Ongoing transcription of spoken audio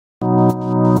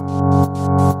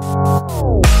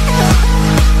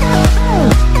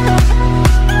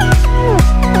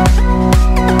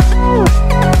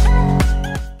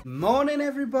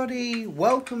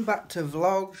welcome back to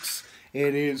Vlogs.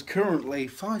 It is currently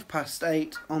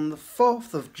 8:05 on the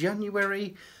 4th of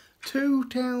January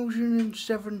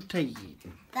 2017.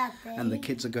 And the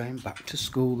kids are going back to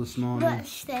school this morning.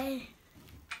 What's this?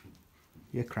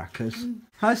 Your crackers.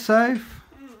 Hi Soph.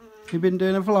 You been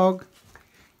doing a vlog?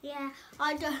 Yeah,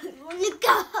 I don't want to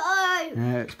go.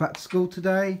 It's back to school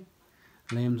today.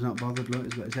 Liam's not bothered, look,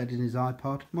 he's got his head in his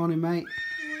iPod. Morning mate.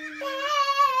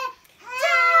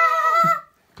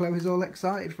 Chloe's all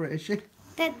excited for it, is she?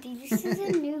 Daddy, this is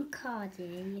a new card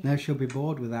in. No, she'll be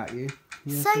bored without you.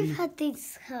 Soph had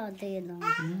this card in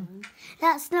on.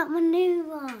 That's not my new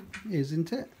one.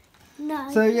 Isn't it? No.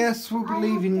 So yes, we'll be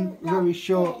leaving very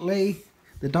shortly.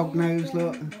 The dog knows,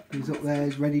 look, he's up there,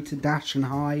 he's ready to dash and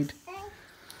hide.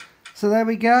 So there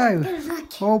we go,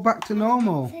 all back to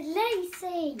normal.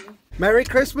 Lazy. Merry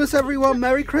Christmas everyone,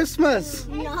 Merry Christmas!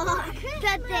 No,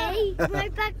 Daddy, my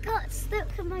bag got stuck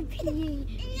in my PE.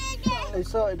 You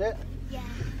sorted it? Yeah.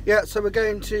 Yeah, so we're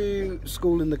going to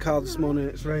school in the car this morning,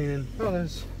 it's raining. Oh,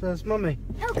 there's Mummy.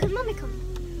 Oh, can Mummy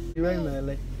come? You're home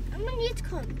early? I want you to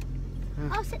come.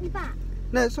 I'll sit in the back.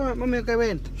 No, it's alright, Mummy will go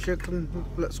in. She'll come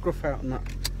let Scruff out and that.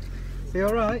 Are you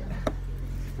alright?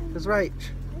 There's Rach.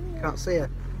 Can't see her.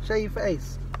 Show your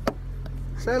face.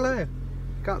 Say hello.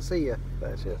 Can't see you.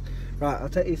 There she is. Right, I'll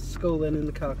take you to school then in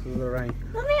the car because of the rain.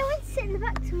 Mummy, I want to sit in the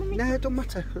back to Mummy. No, it don't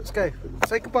matter. Let's go.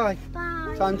 Say goodbye.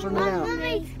 Bye. Time's running out.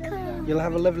 Mummy, come. You'll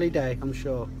have a lovely day, I'm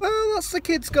sure. Well, that's the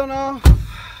kids gone off.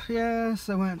 Yes,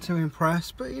 they weren't too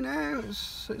impressed, but you know,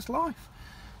 it's life.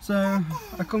 So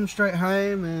I come straight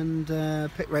home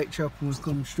and pick Rachel up and we've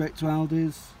come straight to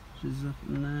Aldi's. She's up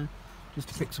in there just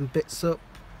to pick some bits up.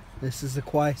 This is the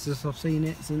quietest I've seen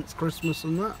it since Christmas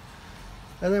and that.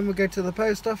 And then we'll go to the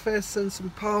post office, send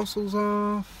some parcels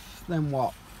off. Then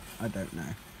what? I don't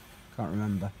know. Can't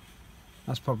remember.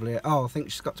 That's probably it. Oh, I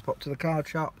think she's got to pop to the card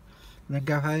shop and then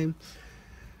go home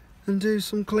and do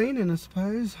some cleaning, I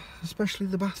suppose. Especially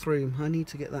the bathroom. I need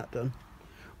to get that done.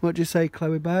 What do you say,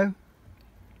 Chloe Bow?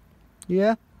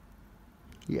 Yeah?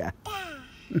 Yeah.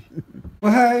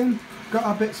 We're home, got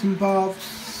our bits and bobs,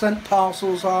 sent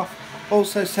parcels off.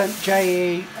 Also sent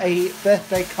Jay a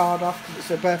birthday card off because it's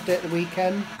her birthday at the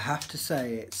weekend. I have to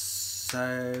say it's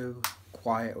so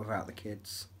quiet without the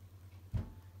kids. You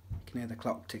can hear the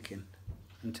clock ticking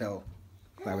until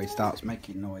Chloe starts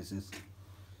making noises.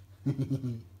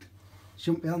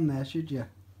 Shouldn't be on there, should you?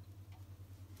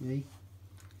 Me?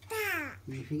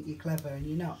 You think you're clever and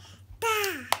you're not?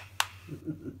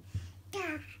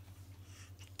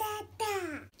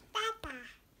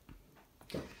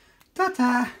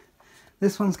 Ta-ta!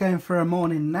 This one's going for a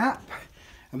morning nap,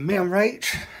 and me and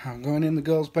Rach, I'm going in the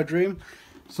girls' bedroom,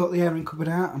 sort the airing cupboard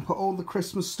out and put all the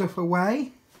Christmas stuff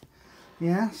away.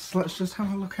 Yes, let's just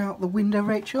have a look out the window,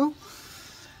 Rachel.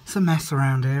 It's a mess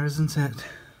around here, isn't it?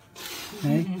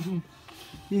 Hey?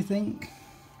 You think?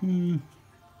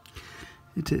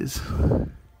 It is.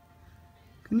 Can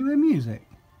you hear music?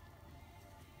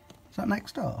 Is that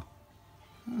next door?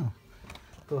 Oh.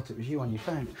 Thought it was you on your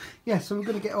phone. Yeah, so we're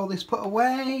going to get all this put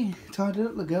away, tidied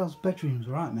up. The girls' bedroom's a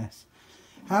right mess.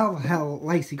 How the hell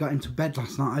Lacey got into bed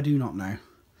last night, I do not know.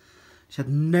 She had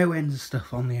no end of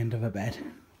stuff on the end of her bed.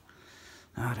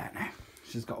 I don't know.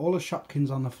 She's got all her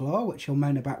Shopkins on the floor, which she'll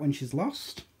moan about when she's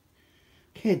lost.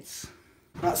 Kids.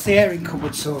 That's the airing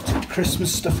cupboard sorted.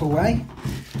 Christmas stuff away.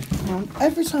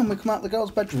 Every time we come out the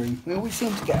girls' bedroom, we always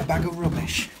seem to get a bag of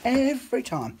rubbish. Every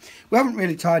time. We haven't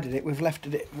really tidied it. We've left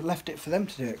it for them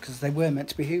to do it because they were meant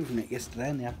to be hoovering it yesterday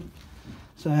and they haven't.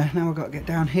 So now we've got to get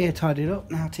down here, tidy it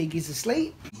up. Now Tigi's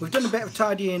asleep. We've done a bit of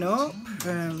tidying up.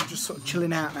 Just sort of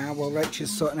chilling out now while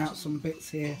Rachel's sorting out some bits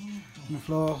here on the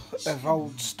floor of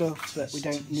old stuff that we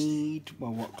don't need.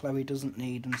 Well, what Chloe doesn't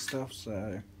need and stuff.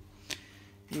 So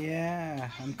yeah,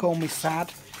 and call me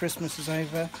sad. Christmas is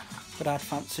over. But I'd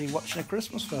fancy watching a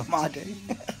Christmas film, I do.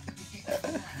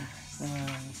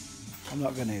 I'm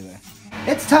not going to either.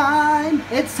 It's time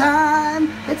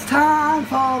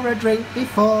for a drink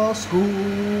before school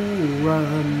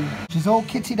run. She's all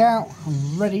kitted out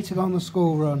and ready to go on the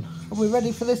school run. Are we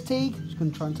ready for this, Teague? She's going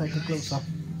to try and take her gloves off.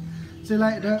 See you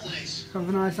later, Duck. Have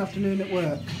a nice afternoon at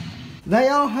work. They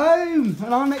are home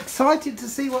and I'm excited to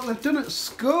see what they've done at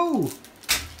school.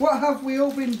 What have we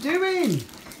all been doing?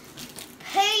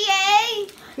 Hey,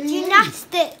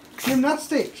 gymnastics.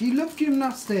 Gymnastics. You love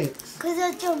gymnastics. Because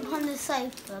I jump on the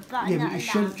sofa, but yeah, I'm not but you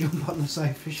shouldn't jump on the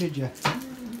sofa, should you? What's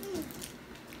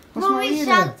Well, my we ear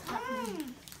shall. then?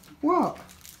 What?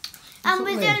 And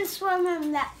we're What's up doing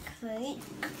swimming next week.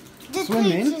 The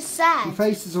Swimming? teacher said. Your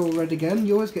face is all red again.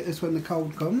 You always get this when the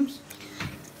cold comes.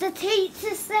 The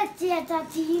teacher said, yeah,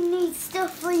 Daddy, you need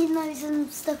stuff for your nose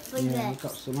and stuff for your Yeah, lips.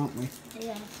 we've got some, haven't we?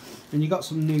 Yeah. And you got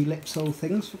some new Lipsol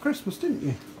things for Christmas, didn't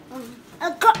you? I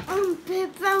got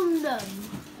around them.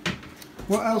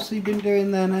 What else have you been doing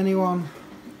then, anyone?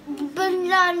 Been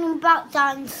learning about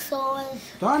dinosaurs.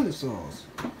 Dinosaurs?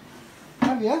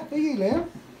 Have you? Are you, Liam?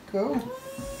 Cool.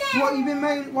 So what have you been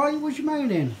moaning? Why was you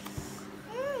moaning?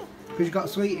 Because you got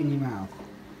sweet in your mouth.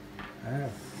 Oh.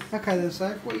 Okay then,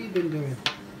 Soph, what have you been doing?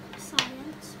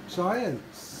 Science.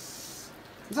 Science.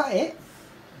 Is that it?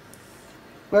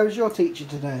 Where was your teacher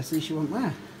today? I see she wasn't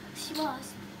there. She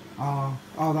was.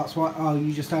 Oh, that's why. Oh,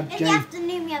 you just had In the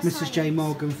afternoon we have Mrs. science. J.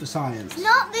 Morgan for science.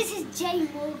 Not Mrs. J.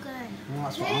 Morgan. Well,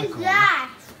 that's what I Who's call her.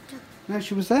 left? No,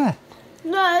 she was there.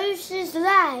 No, she's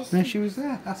left. No, she was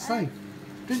there. That's safe.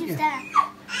 Didn't She's you? there.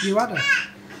 You had her.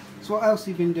 So what else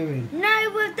have you been doing?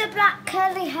 No, with the black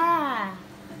curly hair.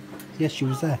 Yes, she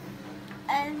was there.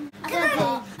 I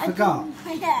Forgot.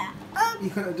 Yeah. You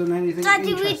could have done anything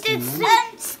Daddy, we interesting did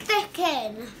then. some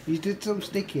sticking. You did some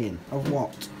sticking. Of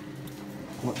what?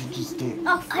 What did you stick?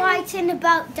 Of writing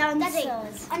about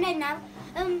dinosaurs. I know now.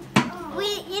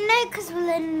 You know, because we're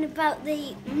learning about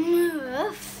the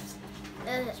Earth.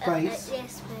 Space. Yeah,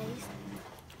 space.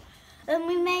 And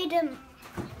we made an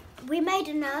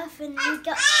Earth, and we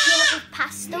got it with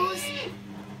pastels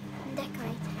and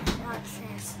decorated it like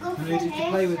this. And who did you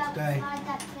play with today?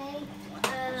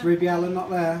 Is Ruby Allen not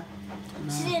there?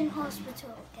 She's in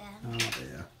hospital again. Oh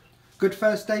dear. Good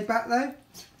first day back though?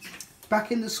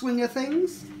 Back in the swing of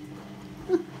things?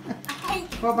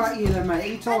 What about you then, mate? Are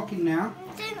you talking now?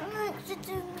 I didn't like to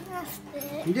do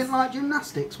gymnastics. You didn't like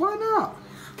gymnastics? Why not?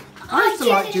 I used to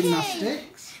like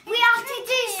gymnastics. We have to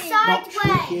do Not sideways.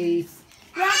 tricky.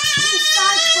 We have to do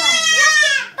sideways. You have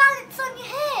to balance on your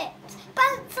hips.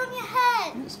 Balance on your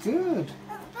head. It's good.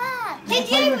 Did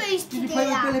play you with- used to Did you do play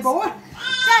with that? Billy Boy?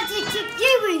 Daddy, did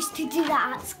you used to do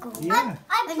that at school? Yeah.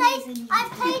 I played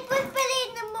with Billy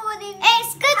in the morning.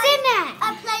 It's good, isn't it?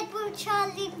 I played with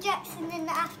Charlie Jackson in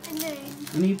the afternoon.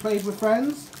 And you played with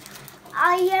friends?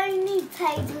 I only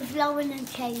played with Lauren and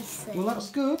Casey. Well, that's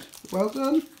good. Well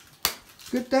done.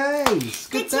 Good days.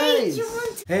 Good The days. teacher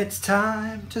wants- It's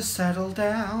time to settle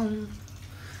down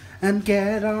and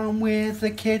get on with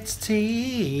the kids'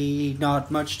 tea. Not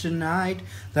much tonight.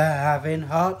 They're having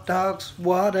hot dogs.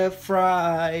 What a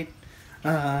fright.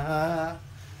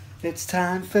 It's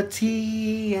time for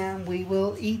tea and we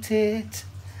will eat it.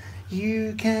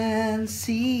 You can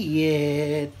see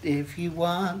it if you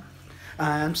want.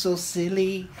 I'm so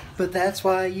silly, but that's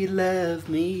why you love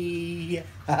me.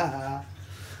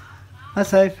 That's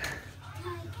safe.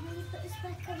 Can you put this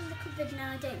back on the cupboard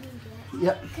now? I don't need it.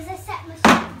 Yep. Because I set my shoes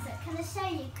up. Can I show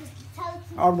you? Because the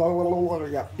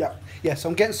telephone... Yeah, so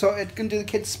I'm getting sorted. Going to do the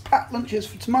kids' packed lunches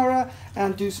for tomorrow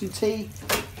and do some tea.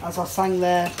 As I sang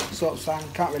there, sort of sang,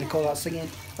 can't really call that singing.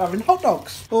 Having hot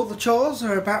dogs. All the chores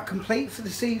are about complete for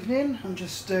this evening. I'm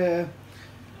just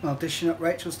dishing up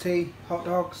Rachel's tea, hot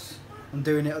dogs. I'm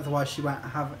doing it, otherwise she won't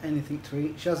have anything to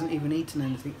eat. She hasn't even eaten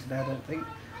anything today, I don't think.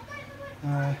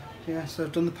 Yeah, so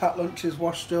I've done the packed lunches,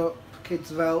 washed up, kids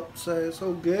have helped, so it's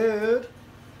all good.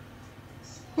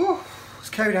 Whew, it's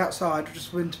cold outside. I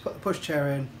just went to put the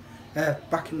pushchair in,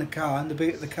 back in the car, in the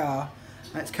boot of the car.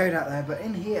 And it's cold out there, but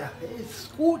in here it is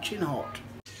scorching hot.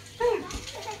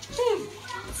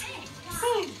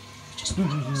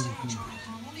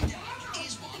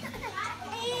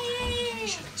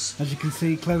 As you can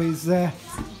see, Chloe's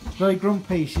very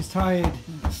grumpy. She's tired.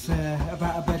 It's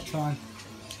about her bedtime.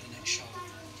 As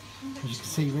you can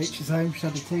see, Rach is home. She's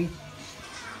had a tea.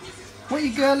 What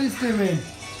your girl is doing?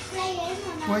 Playing.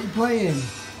 What are you playing?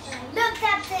 Look,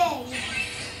 Daddy.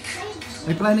 Are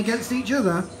you playing against each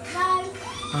other? No.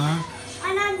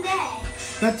 And I'm there.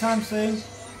 Bedtime soon.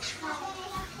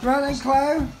 Right then,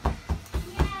 Chloe.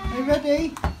 Are you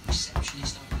ready?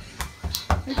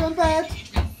 Are you going to bed?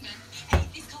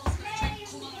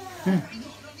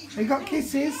 You got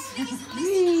kisses?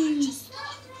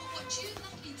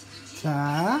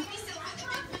 Ta.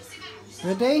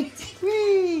 Ready?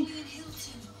 Whee!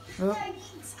 Oh.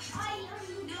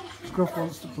 Scruff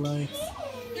wants to play.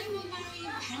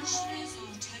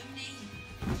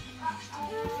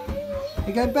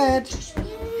 You go to bed.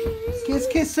 Kiss,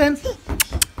 kiss him.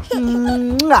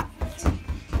 Mwah.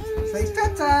 Say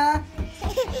ta-ta.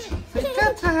 Say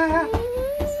ta-ta.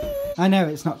 I know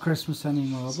it's not Christmas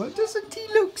anymore, but doesn't he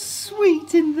look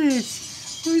sweet in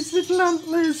this? With his little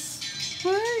antlers.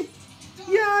 Hey?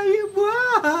 Yeah, you were.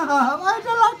 I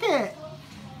don't like it.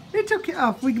 He took it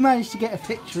off. We managed to get a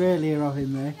picture earlier of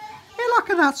him there. Hey, look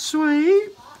at that, sweet.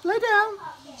 Lay down.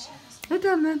 Lay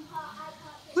down then.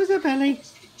 Where's her belly?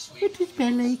 It's his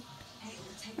belly.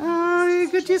 Oh,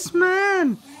 you goodest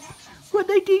man. What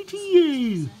they do to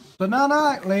you? So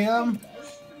night, Liam.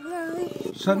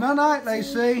 Night. So night,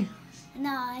 Lacey.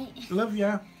 Night. Love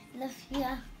ya. Love you.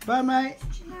 Bye, mate.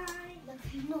 Night.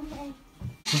 Love you, Mummy.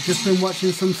 We've just been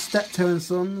watching some Steptoe and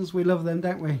Sons. We love them,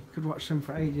 don't we? Could watch them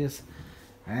for ages.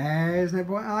 There's no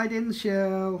point hiding,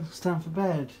 Shell. It's time for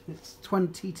bed. It's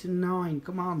 20 to 9.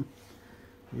 Come on.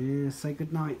 Yeah, say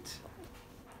good night.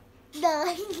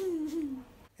 Night.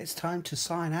 It's time to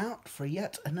sign out for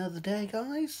yet another day,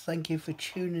 guys. Thank you for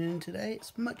tuning in today.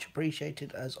 It's much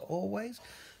appreciated as always.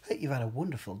 Hope you've had a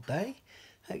wonderful day.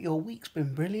 Hope your week's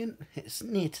been brilliant. It's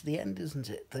near to the end, isn't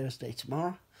it? Thursday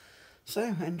tomorrow.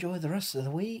 So enjoy the rest of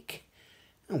the week.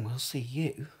 And we'll see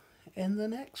you in the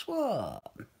next one.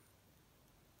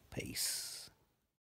 Peace.